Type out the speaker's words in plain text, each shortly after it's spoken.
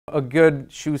A good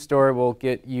shoe store will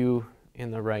get you in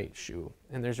the right shoe.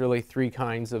 And there's really three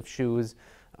kinds of shoes.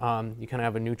 You kind of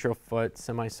have a neutral foot,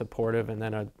 semi-supportive, and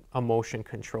then a motion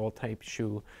control type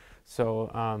shoe.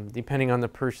 So depending on the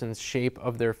person's shape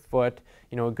of their foot,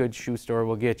 you know, a good shoe store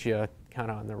will get you kind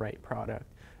of on the right product.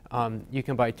 You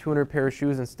can buy 200 pair of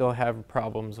shoes and still have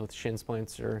problems with shin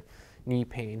splints or knee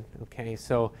pain. Okay,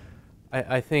 so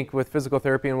I think with physical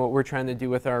therapy and what we're trying to do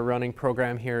with our running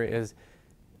program here is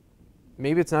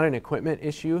maybe it's not an equipment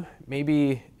issue,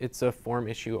 maybe it's a form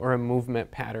issue or a movement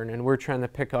pattern, and we're trying to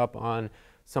pick up on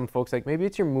some folks, like maybe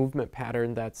it's your movement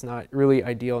pattern that's not really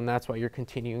ideal, and that's why you're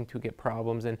continuing to get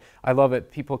problems. And I love it.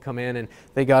 People come in and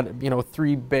they got, you know,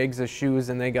 3 bags of shoes,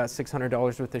 and they got $600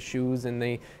 worth of shoes, and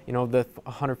they, you know, the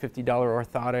 $150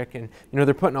 orthotic, and you know,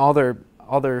 they're putting all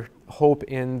their hope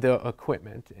in the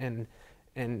equipment, and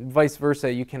vice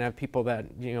versa. You can have people that,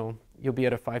 you know, you'll be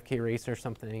at a 5K race or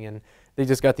something, and they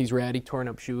just got these ratty, torn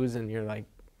up shoes, and you're like,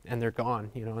 and they're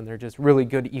gone, you know, and they're just really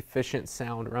good, efficient,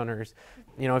 sound runners.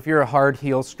 You know, if you're a hard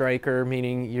heel striker,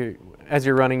 meaning as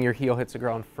you're running, your heel hits the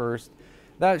ground first,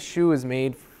 that shoe is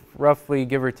made roughly,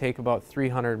 give or take, about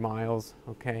 300 miles,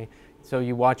 okay? So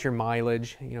you watch your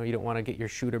mileage, you know, you don't want to get your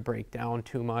shoe to break down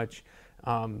too much.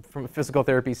 From a physical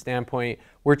therapy standpoint,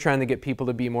 we're trying to get people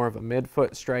to be more of a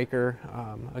midfoot striker,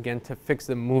 again, to fix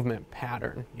the movement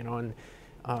pattern, you know, and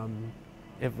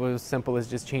if it was as simple as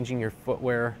just changing your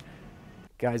footwear,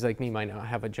 guys like me might not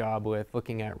have a job with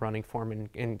looking at running form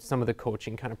and some of the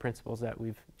coaching kind of principles that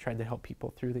we've tried to help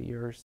people through the years.